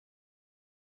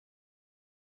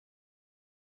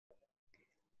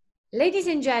Ladies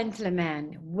and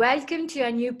gentlemen, welcome to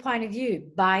A New Point of View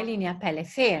by Linea Pelle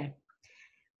Fair.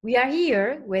 We are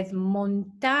here with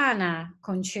Montana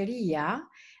Conceria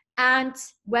and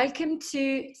welcome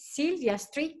to Silvia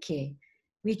Stricchi,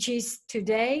 which is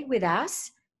today with us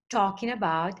talking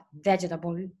about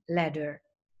vegetable leather.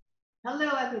 Hello,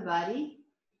 everybody.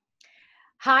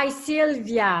 Hi,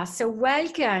 Silvia. So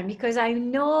welcome, because I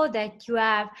know that you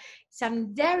have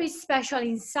some very special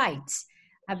insights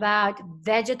about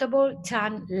vegetable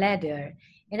tan leather.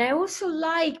 And I also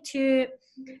like to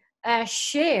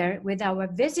share with our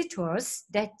visitors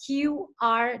that you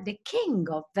are the king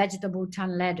of vegetable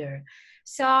tan leather.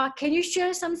 So can you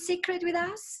share some secret with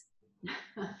us?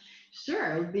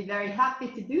 Sure, I'll be very happy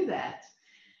to do that.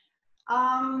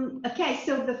 Okay,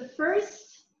 so the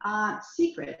first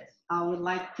secret I would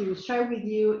like to share with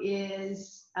you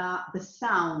is the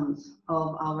sound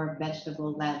of our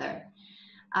vegetable leather.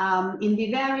 In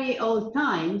the very old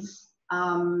times,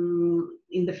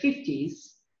 in the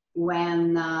 50s,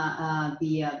 when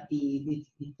the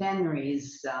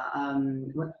tanneries,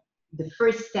 the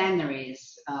first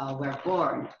tanneries were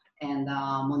born, and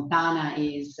Montana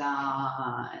is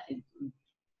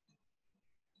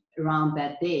around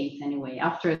that date anyway,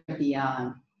 after the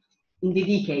in the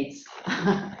decades,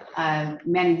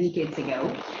 many decades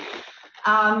ago.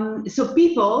 So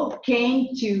people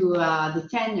came to the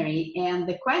tannery, and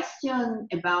the question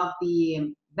about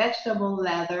the vegetable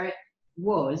leather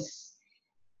was,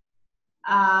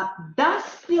 does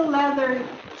the leather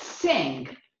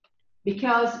sing?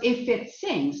 Because if it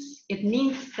sings, it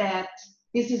means that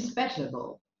this is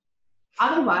vegetable.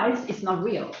 Otherwise, it's not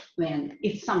real, when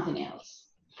it's something else.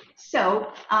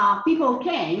 So people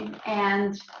came,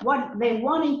 and what they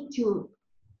wanted to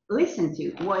listen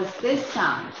to was this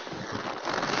sound.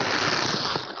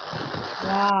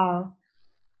 Wow.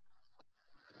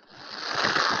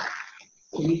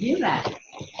 Can you hear that?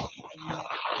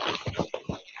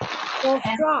 So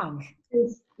strong.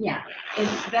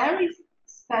 It's very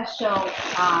special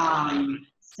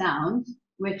sound,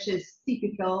 which is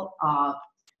typical of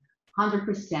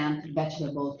 100%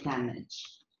 vegetable tannage.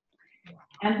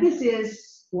 And this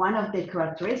is one of the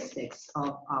characteristics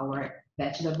of our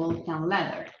vegetable tan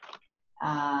leather,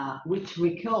 which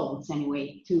recalls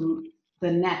anyway to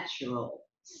the natural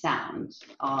sound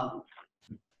of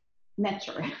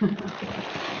nature.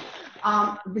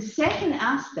 The second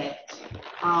aspect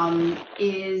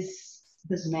is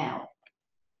the smell,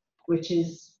 which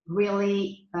is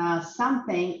really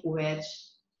something which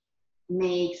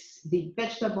makes the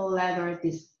vegetable leather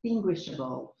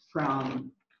distinguishable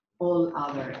from all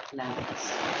other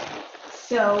leathers.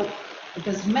 So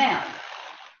the smell,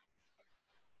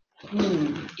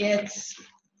 it's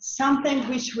something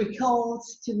which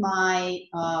recalls to my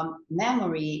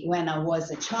memory when I was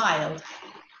a child.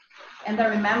 And I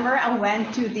remember I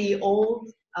went to the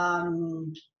old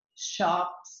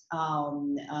shops,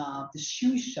 the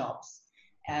shoe shops,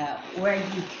 where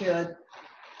you could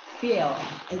feel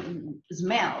and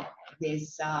smell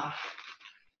this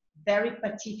very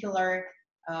particular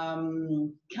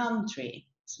country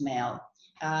smell.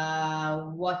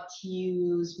 What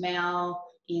you smell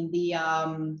in the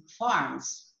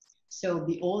farms. So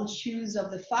the old shoes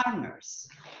of the farmers,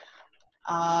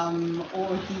 or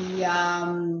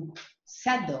the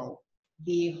saddle,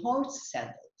 the horse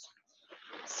saddles.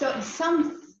 So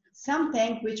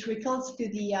something which recalls to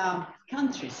the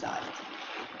countryside.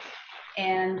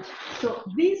 And so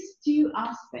these two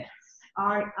aspects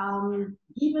are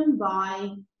given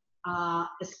by a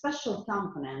special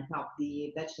component of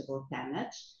the vegetable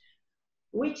tannage,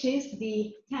 which is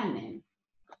the tannin.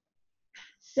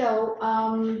 So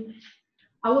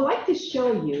I would like to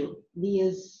show you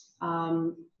these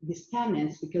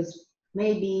tannins, because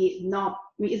maybe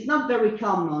it's not very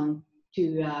common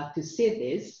to see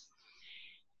this.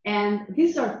 And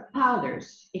these are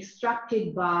powders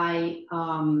extracted by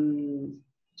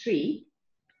tree.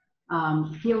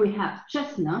 Here we have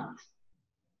chestnut,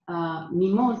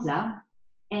 mimosa,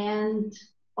 and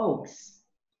oaks.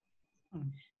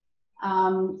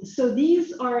 So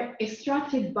these are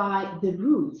extracted by the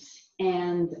roots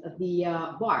and the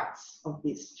barks of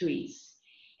these trees,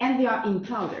 and they are in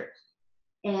powder.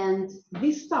 And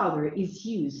this powder is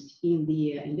used in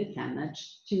the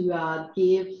tannage to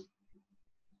give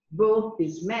both the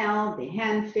smell, the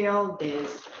hand feel,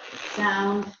 this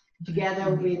sound,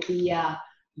 together with the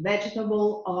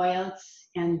vegetable oils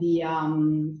and the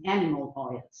animal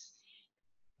oils.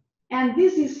 And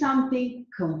this is something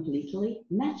completely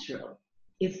natural.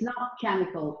 It's not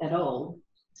chemical at all,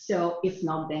 so it's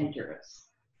not dangerous.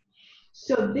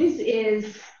 So this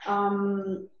is, I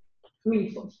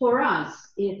mean, for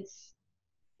us, it's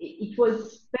it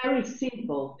was very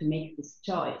simple to make this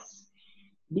choice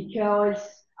because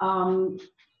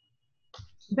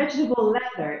vegetable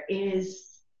leather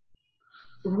is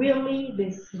really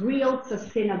this real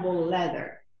sustainable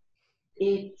leather.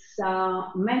 It's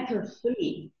metal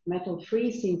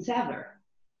free since ever,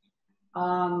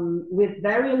 with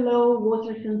very low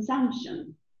water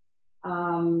consumption,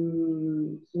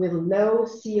 with low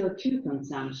CO2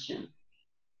 consumption.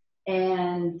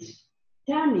 And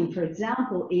tanning, for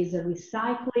example, is a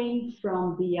recycling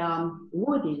from the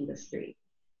wood industry.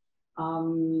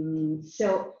 And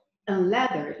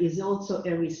leather is also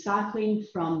a recycling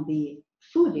from the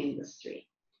food industry.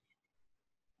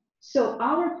 So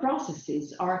our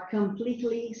processes are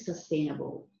completely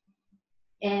sustainable.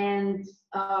 And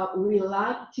we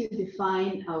like to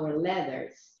define our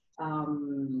leathers,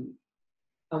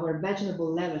 our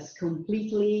vegetable leathers,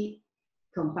 completely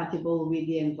compatible with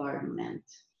the environment.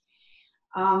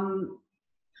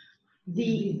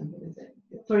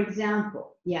 For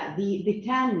example, yeah, the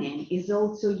tannin is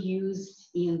also used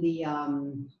in the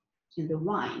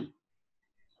wine.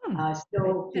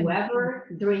 So whoever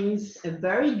drinks a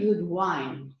very good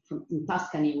wine, in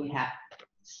Tuscany we have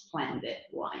splendid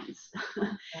wines,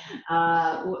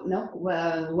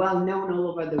 well known all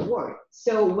over the world.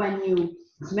 So when you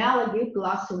smell a good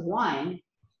glass of wine,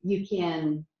 you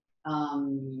can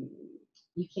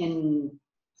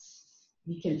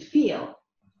feel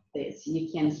this, you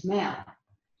can smell,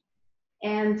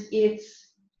 and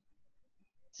it's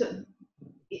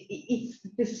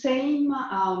the same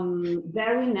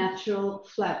very natural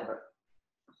flavor.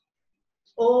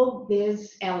 All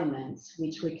these elements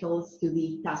which recalls to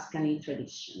the Tuscany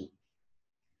tradition.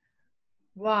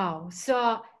 Wow,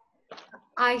 so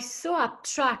I so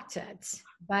attracted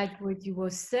by what you were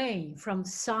saying, from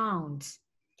sound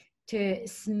to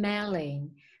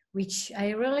smelling, which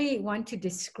I really want to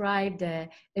describe the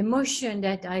emotion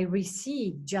that I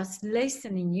received just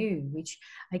listening you, which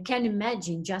I can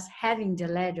imagine just having the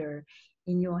leather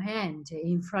in your hand,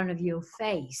 in front of your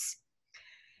face.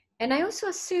 And I also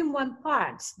assume one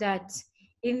part that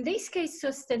in this case,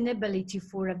 sustainability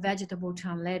for a vegetable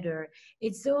tan leather,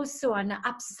 it's also an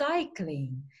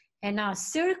upcycling and a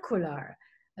circular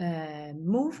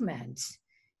movement.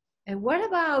 And what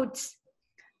about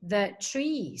the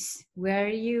trees where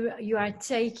you are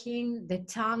taking the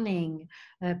tanning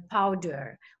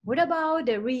powder? What about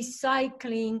the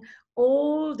recycling,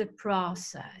 all the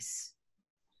process?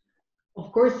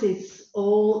 Of course, it's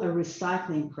all a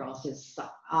recycling process.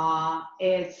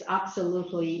 It's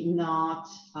absolutely not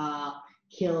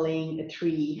killing a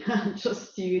tree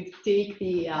just to take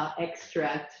the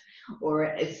extract,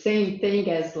 or the same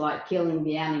thing as like killing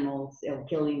the animals or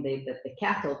killing the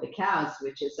cattle, the cows,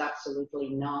 which is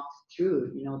absolutely not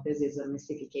true. You know, this is a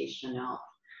mystification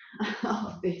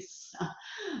of this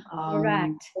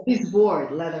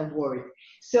leather board.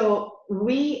 So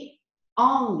we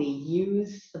only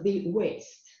use the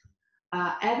waste.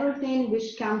 Everything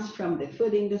which comes from the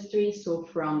food industry, so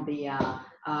from the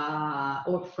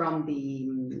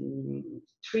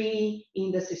tree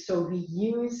industry. So we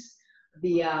use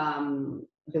the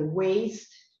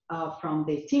waste from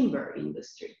the timber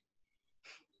industry.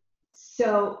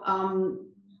 So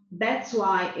that's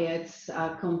why it's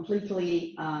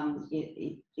completely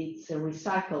it's a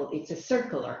recycle. It's a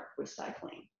circular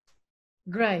recycling.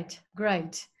 Great,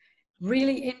 great.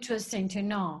 Really interesting to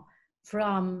know.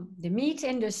 From the meat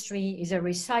industry is a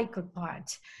recycled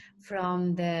part.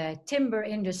 From the timber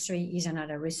industry is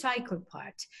another recycled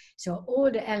part. So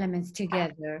all the elements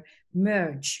together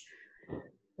merge.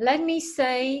 Let me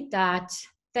say that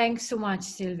thanks so much,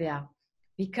 Sylvia,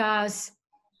 because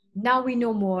now we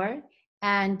know more,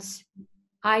 and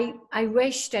I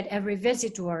wish that every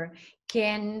visitor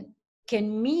can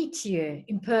meet you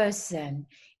in person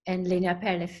and Lena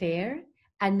Perle Fair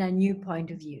and a new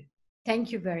point of view.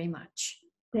 Thank you very much.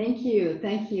 Thank you,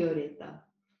 Rita.